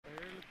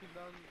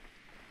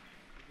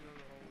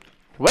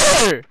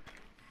Where?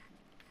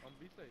 On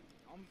B side.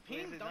 I'm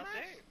ping,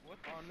 dumbass. What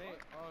on it?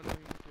 On it.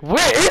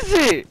 Where is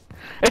it?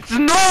 It's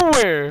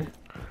nowhere.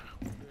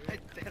 I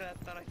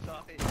thought I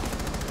saw it.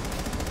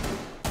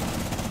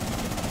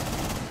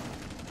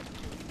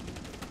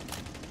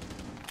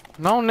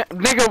 No,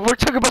 nigga, we're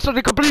talking about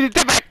something completely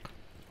different.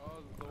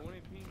 Oh, the one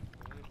in pink.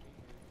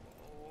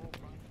 Oh, bro,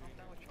 calm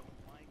down with your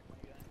mic, my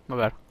guy. My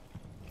bad.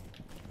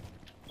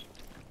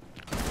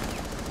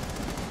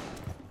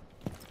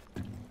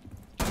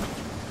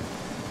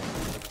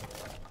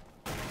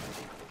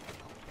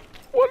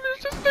 What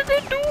is this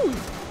nigga doing?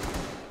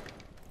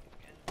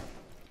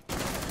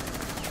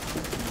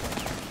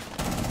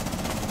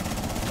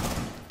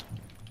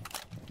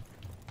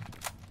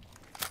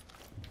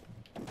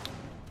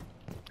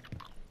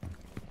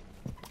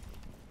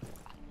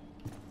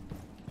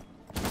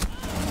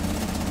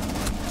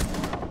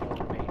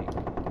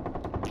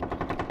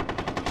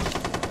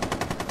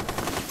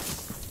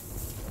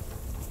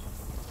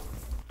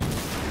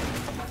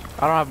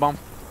 I don't have bomb.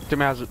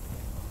 Timmy has it.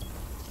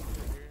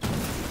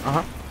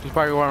 He's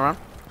probably going around.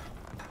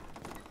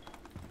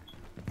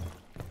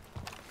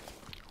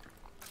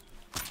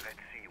 Let's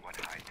see what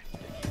height. The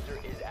user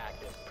is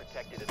active,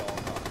 protected at all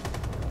costs.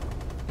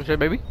 You say,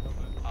 baby?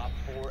 Op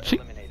 4 See?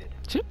 eliminated.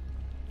 See?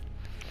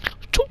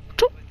 Choo,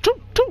 choo,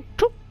 choo, choo,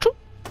 choo, choo.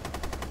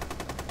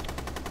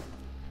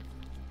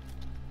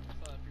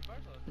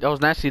 That was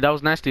nasty. That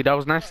was nasty. That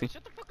was nasty.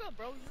 Shut the fuck up,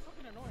 bro. You're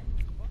fucking annoying.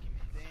 Fuck you,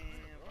 man.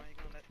 Damn, bro.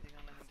 You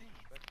gonna let him think?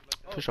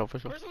 For sure, for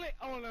sure. Personally,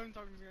 I won't let him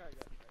talk to me like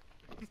that.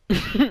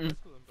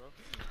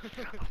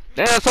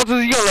 Damn,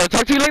 sometimes you gonna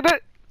talk to you like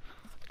that?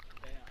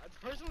 Damn,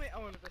 personally, I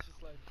want to that's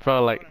just like.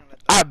 Bro, like,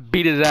 I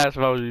beat his ass if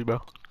I was you, bro.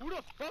 Who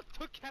the fuck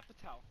took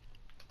Capital?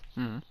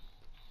 If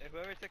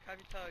whoever took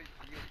Capital,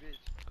 you a bitch.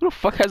 Who the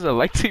fuck has a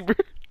lightsaber?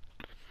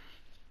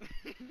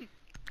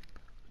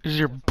 Is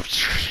your That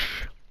shit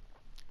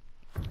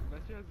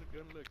has a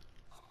gun look.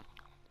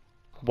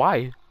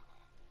 why?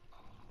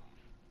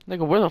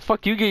 Nigga, where the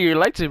fuck you get your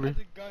lightsaber? It's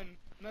a gun,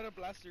 not a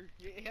blaster.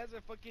 It has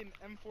a fucking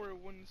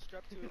M41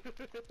 strapped to it. It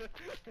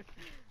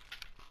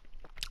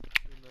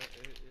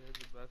has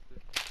a blaster.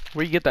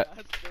 Where you get that?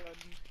 That's gun.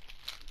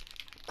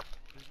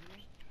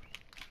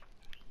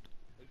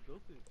 I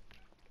built it.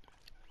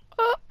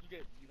 You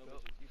get, You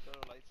built a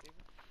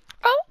lightsaber?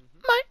 Oh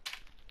my!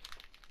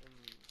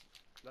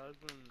 That was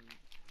when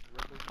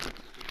Rebels was so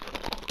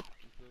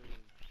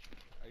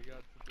I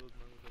got to build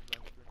mine with a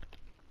blaster.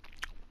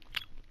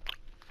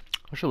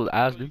 I should was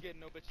ass, so you dude. get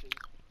no bitches.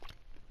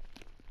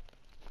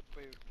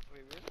 Wait,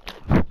 really?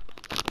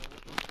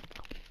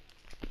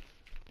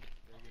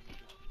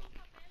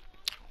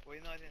 Well,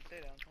 you know, I didn't say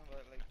that. I'm talking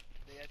about, like,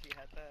 they actually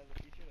had that as a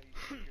feature, like, you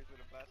can shoot with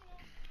a blaster.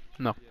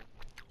 No. Yeah.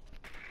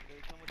 They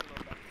come with a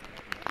little blaster.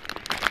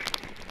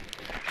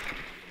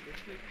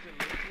 It's like the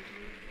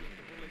lightsaber,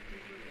 the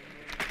lightsaber, and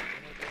then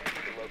it has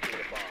To locate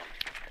a bomb.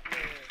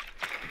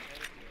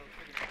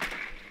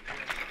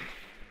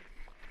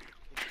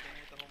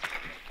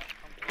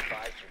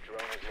 Advise your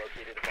drone has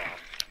located a bomb.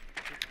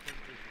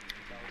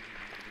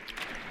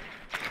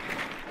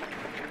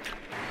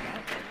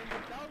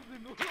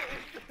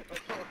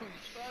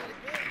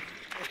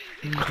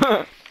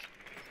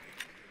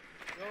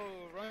 Yo,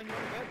 Ryan, you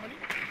want to bet money?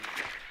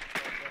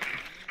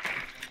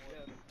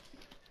 Yeah.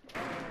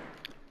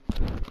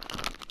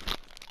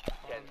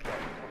 10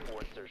 seconds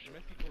before insertion.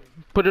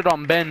 Put it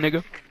on Ben,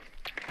 nigga.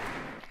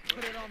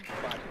 Put it on.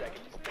 5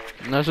 seconds before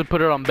insertion. I should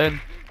put it on Ben.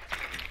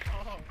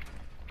 Oh.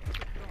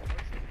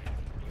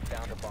 You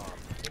found a bomb.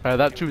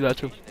 That too, that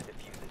too. And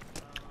defuse it.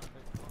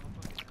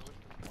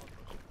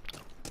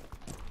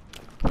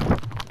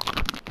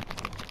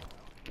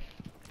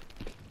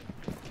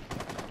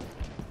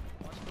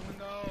 Watch the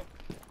window.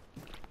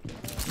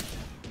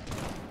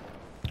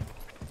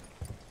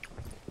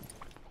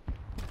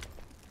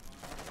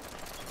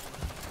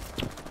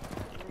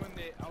 Ruined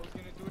it. I was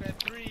gonna do it at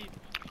 3.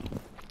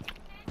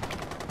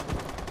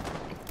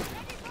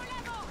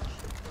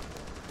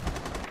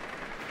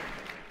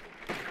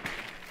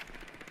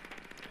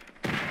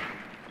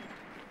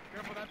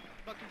 Careful, that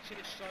fucking shit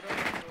is shut up.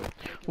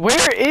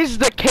 Where is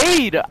the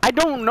Cade? I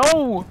don't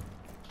know.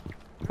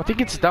 I think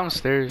it's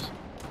downstairs.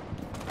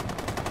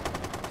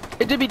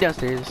 It did be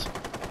downstairs.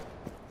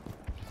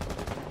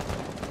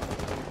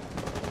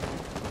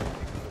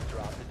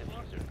 Drop the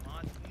diffuser.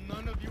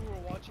 None of you were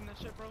watching that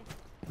shit, bro?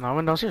 No, I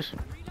went downstairs.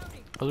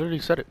 I literally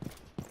said it.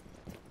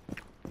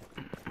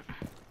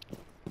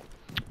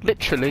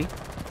 Literally.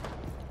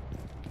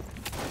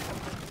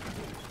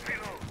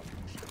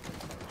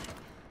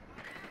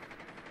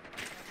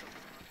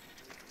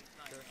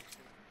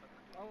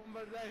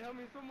 Help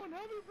me, someone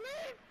help me,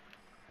 please!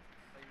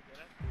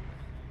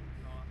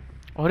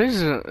 Oh, it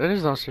is. It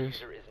is downstairs.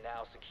 Diffuser is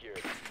now secured.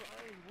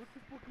 What the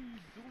fuck are you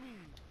doing?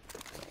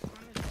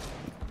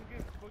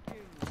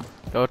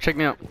 Yo, check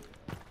me out.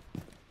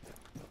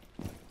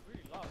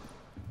 Really lost.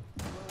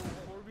 Yo,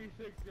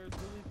 4v6, guys,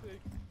 4v6.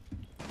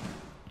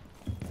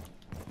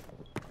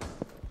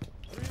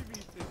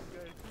 3v6,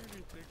 guys,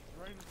 3v6.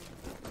 Right in the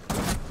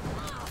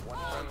One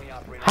friendly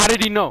operator. How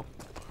did he know?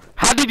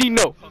 How did he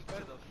know? Pump to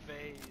the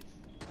face.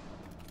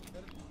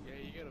 Yeah,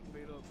 you gotta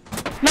fade up.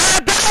 Nah,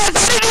 Dallas, how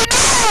did he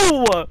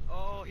know?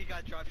 Oh, he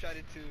got drop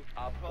shotted too.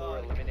 Op 4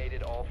 Fuck.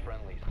 eliminated all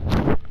friendlies.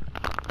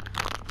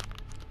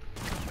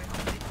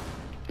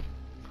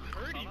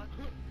 Hurt him.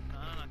 No,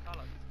 call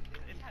up.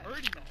 It's Hurt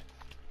him. attack.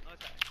 No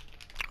attack.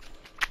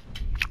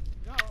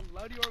 You know how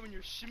loud you are when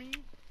you're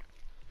shimmying?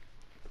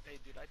 Hey,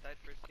 dude, I died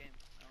first game.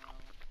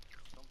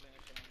 Don't blame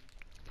it on me.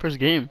 First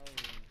game.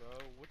 Bro,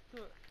 what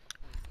the?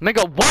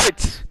 Nigga, what?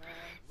 Man,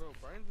 Bro,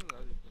 Brian's in the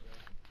other team, bro.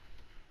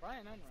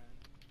 Brian and Ryan.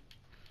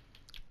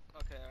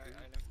 Okay, alright.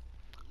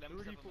 Let me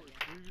step on 3v40, the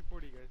game.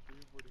 3v40 guys,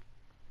 3v40.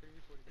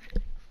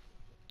 3v40.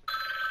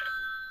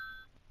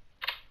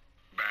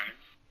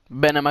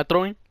 Ben, am I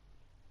throwing?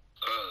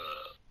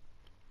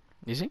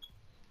 You see?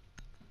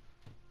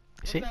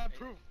 What's See? that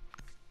proof?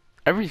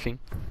 Everything.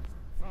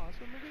 No, that's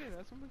what I'm getting.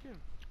 That's what I'm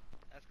getting.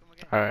 Ask him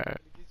again. Alright.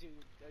 It gives you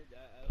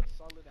a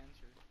solid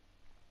answer.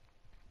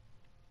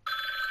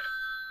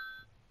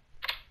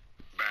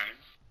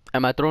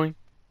 Am I throwing?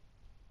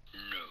 No.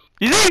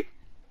 You see?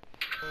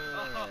 Oh,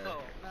 Nah,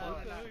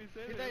 What the nah. hell you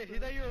said? He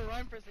thought you were a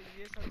Ryan person.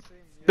 You guys sound the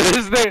same.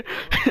 This thing.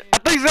 I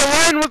thought you said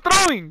Ryan was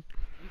throwing. You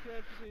should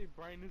have to say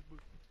Brian is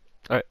boot.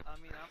 I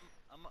mean,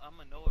 I'm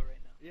a Noah right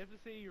now. You have to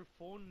say your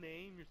full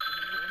name, your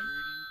social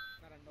security.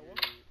 Not a Noah.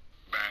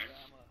 Yeah,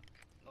 I'm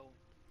a Noah.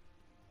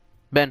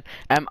 Ben,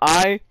 am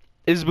I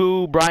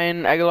Isbu,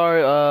 Brian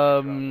Aguilar,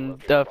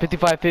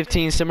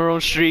 5515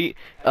 Cimarron Street,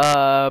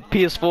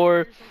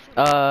 PS4,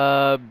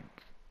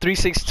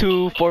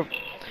 3624.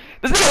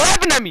 This nigga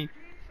laughing at me.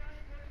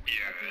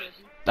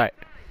 Alright.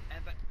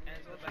 And the back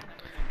number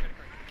and credit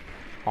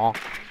card.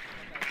 Oh.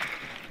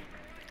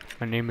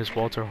 My name is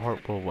Walter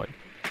Hart Worldwide.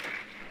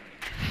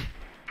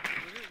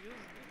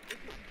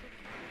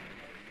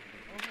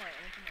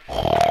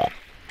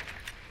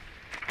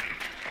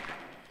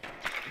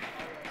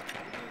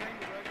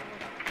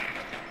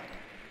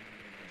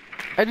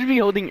 I just be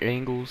holding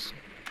angles.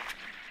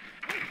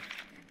 10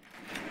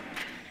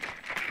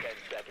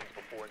 seconds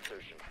before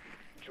insertion.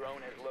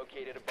 Drone has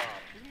located a bomb.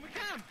 Give him a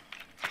cam.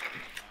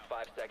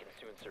 5 seconds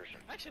to insertion.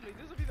 Actually,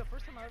 this will be the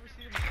first time I ever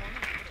see him in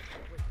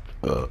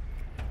the corner.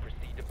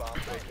 Proceed to bomb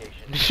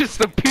location.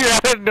 Just appear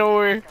out of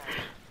nowhere.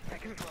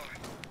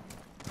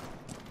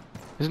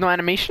 There's no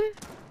animation?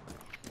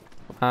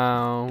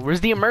 Where's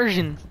the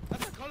immersion?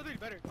 That's a Call of Duty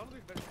better. Call of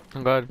Duty better.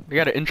 Oh god, they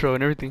got an intro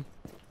and everything.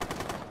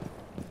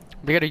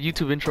 They got a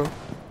YouTube intro.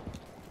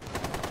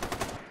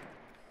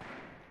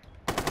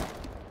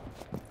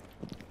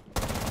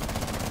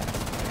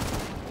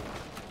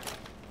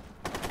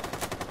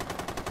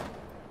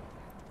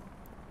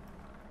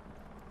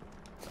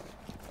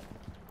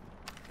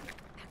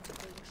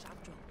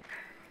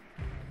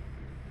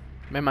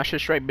 Man, my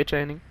shit's right, bitch,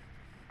 ending.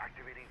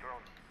 Activating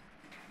drone.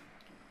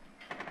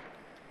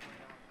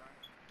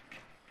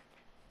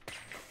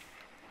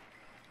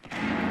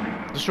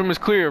 This room is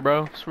clear,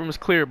 bro. This room is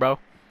clear, bro.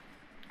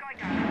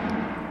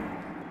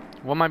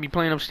 One might be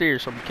playing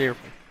upstairs, so be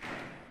careful.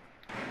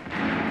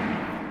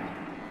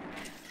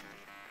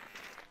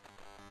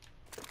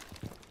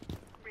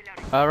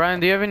 Ryan,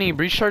 do you have any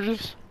breach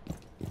charges?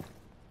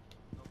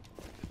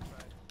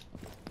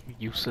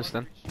 Useless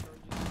then.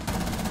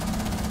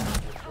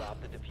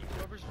 Drop the diffuser.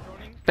 Whoever's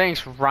droning.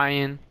 Thanks,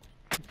 Ryan.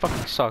 You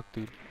fucking suck,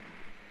 dude.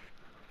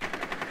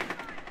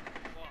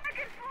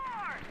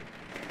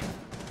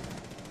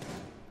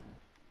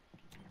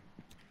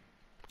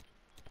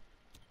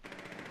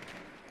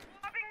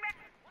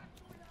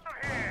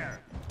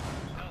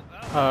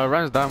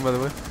 Ryan's down, by the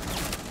way.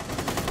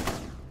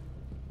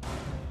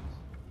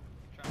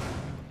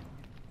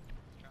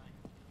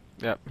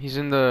 Yep, he's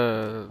in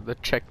the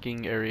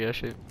checking area,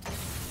 shit.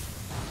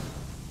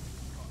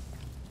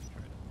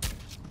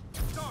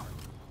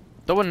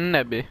 That one in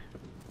that bit.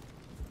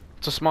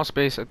 It's a small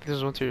space. I think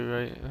there's one to your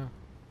right. Yeah.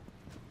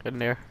 Get in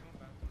there.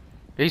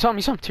 Yeah, you saw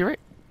me, to your right.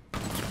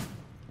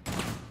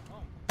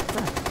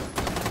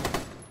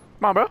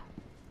 Come on, bro.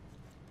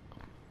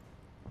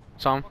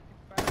 Saw him.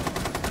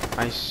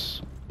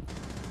 Nice.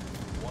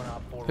 One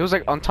op 4 He was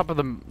like on top of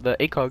the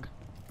ACOG. He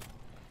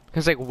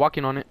was like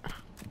walking on it.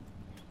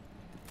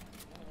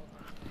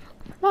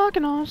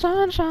 Walking on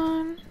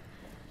sunshine.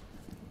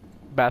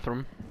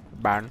 Bathroom.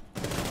 Barn.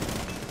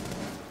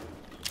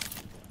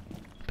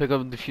 Pick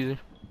up the diffuser.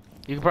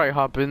 You can probably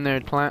hop in there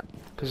and plant,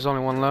 cause there's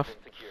only one left.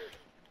 secured.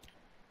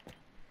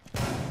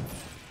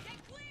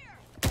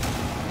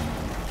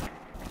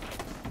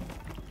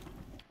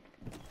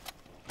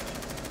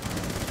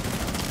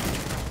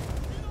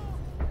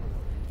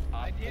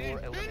 Op 4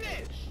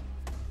 eliminated.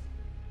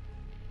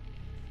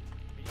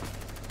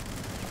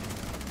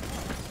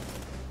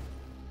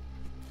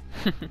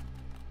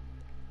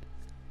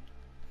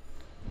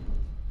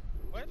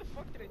 Why the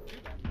fuck did I do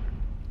that?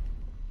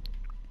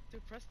 To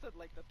press the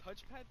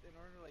touchpad in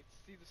order to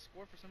see the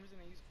score. For some reason,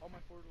 I use all my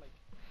forward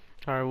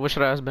Alright, what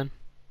should I ask Ben?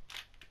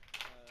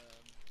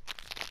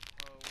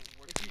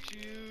 if you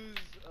choose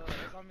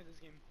zombie this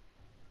game.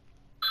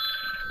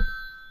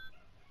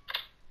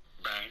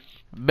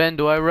 Ben,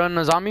 do I run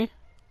a zombie?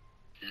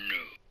 No.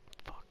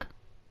 Fuck.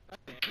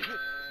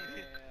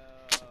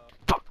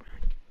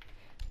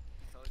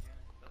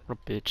 What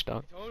a bitch,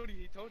 dog.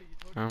 He told you.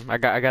 I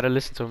gotta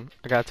listen to him.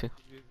 I got to.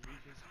 You're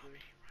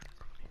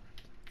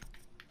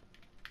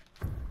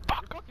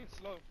fucking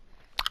slow.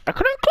 I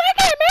couldn't click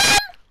it, man.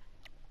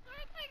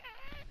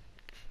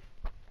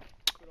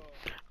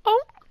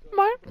 Oh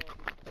my.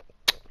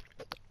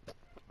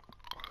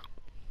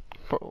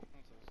 Bro.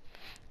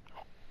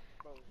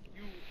 Bro,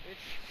 you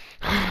bitch.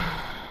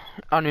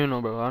 I don't even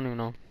know, bro. I don't even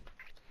know.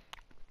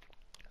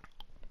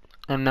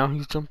 And now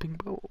he's jumping,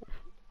 bro.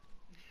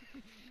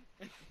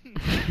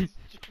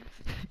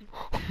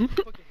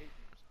 Fucking hate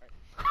games.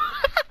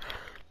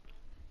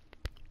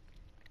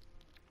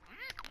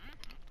 Alright.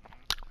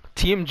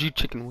 TMG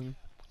chicken wing.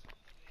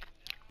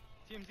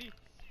 TMZ.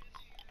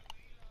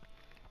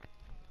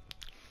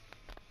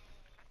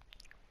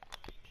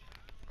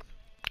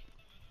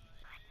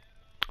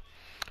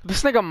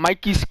 This nigga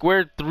Mikey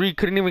squared 3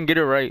 couldn't even get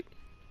it right.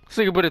 This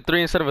nigga put a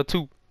 3 instead of a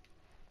 2.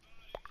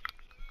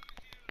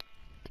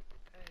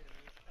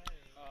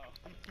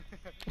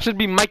 Should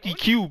be Mikey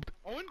cubed.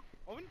 Owen?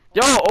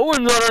 Yo,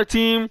 Owen's on our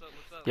team.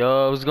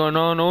 Yo, what's going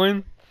on,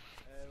 Owen?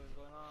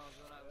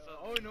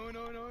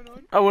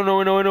 Owen.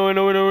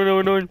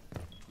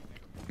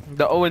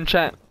 The Owen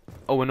chat.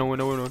 Owen.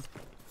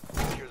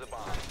 Secure the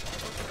bomb.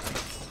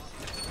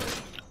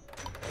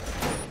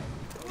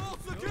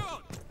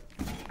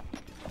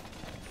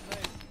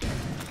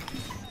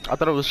 I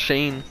thought it was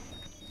Shane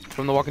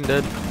from The Walking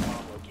Dead. Bomb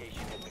location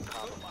has been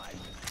compromised.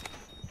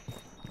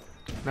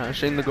 Nah,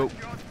 Shane the goat.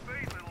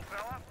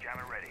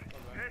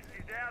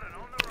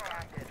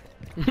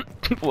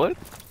 What?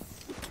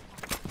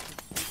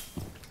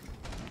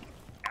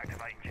 And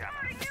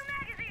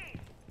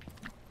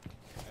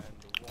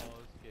the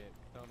walls get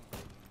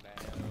tumbling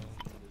down.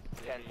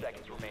 10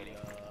 seconds remaining.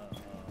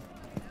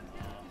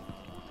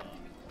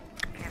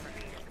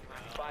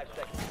 5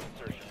 seconds to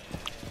insertion.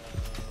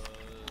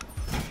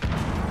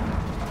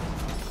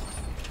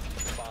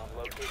 Bomb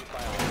located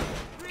by all.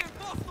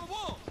 Reinforce the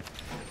wall!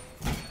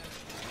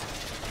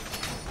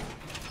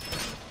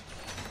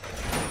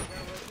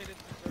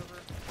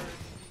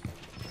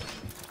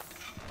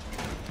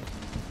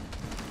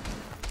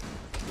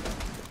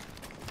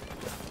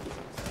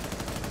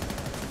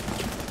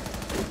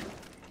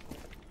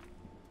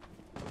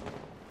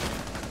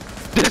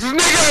 This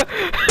nigga!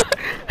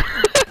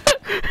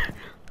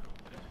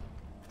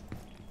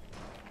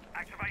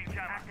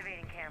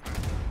 Activating camera.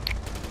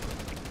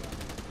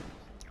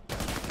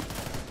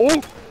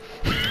 Oh!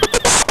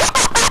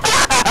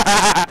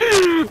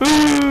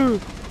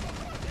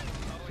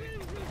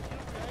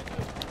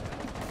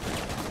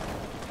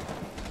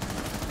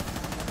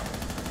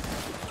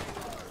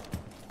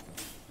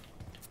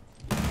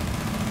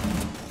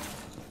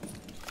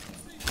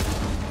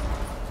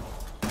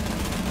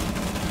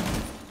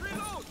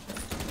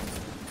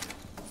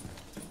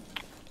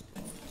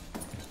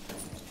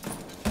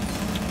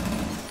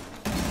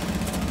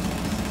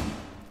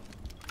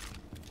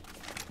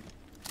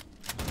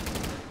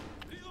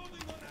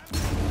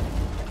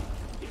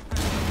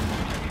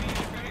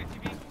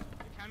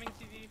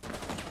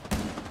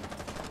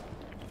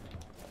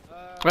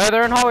 Right,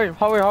 they're in hallway.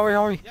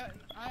 Yeah,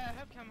 I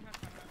have cam.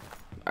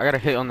 I got a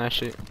hit on that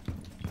shit,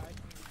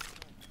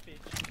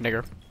 Bitch.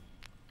 nigger.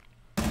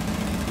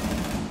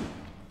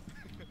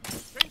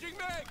 Changing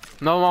mag!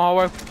 No more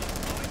hallway.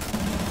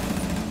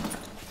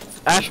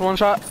 Ash, one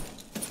shot.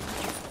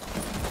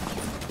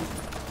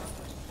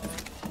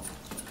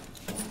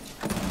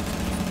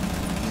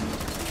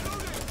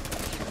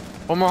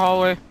 One more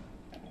hallway.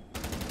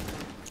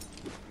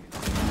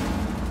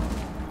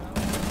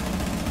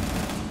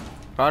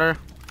 Got her.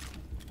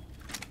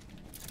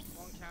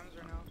 Long cams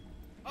right now.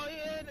 Oh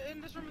yeah,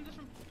 in this room.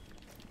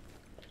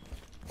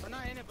 Or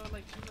not in it, but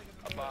like she's like in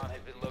the A bomb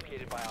has been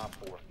located by Op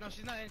 4. No,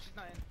 she's not in.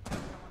 I have cam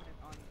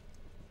on.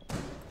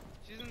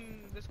 She's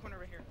in this corner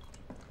right here.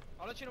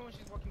 I'll let you know when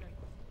she's walking in.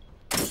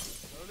 Bro,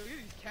 look at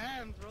these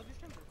cams, bro. These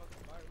cams are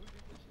fucking fire. Who did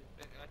this shit?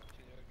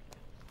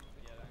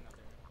 Yeah, I know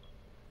they're.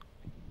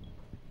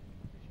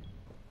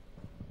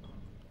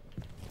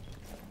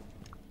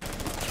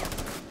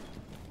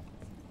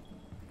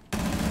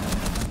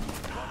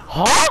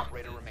 Huh?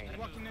 Operator remaining.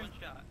 Walking in.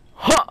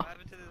 Huh? What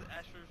happened to the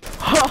Asher?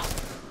 Huh?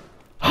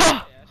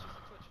 Huh? Yeah,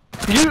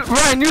 she's a twitch. You,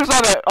 Ryan, you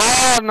saw that.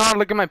 Oh, no,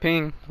 look at my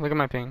ping.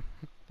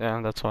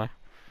 Yeah, that's why.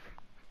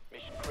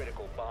 Mission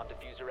critical. Bomb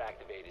diffuser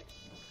activated.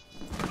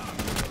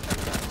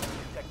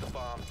 Protect the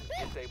bomb.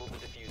 Disable the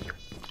diffuser.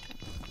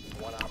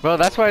 One op Bro,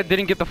 that's why I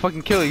didn't get the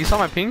fucking kill. You saw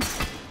my ping?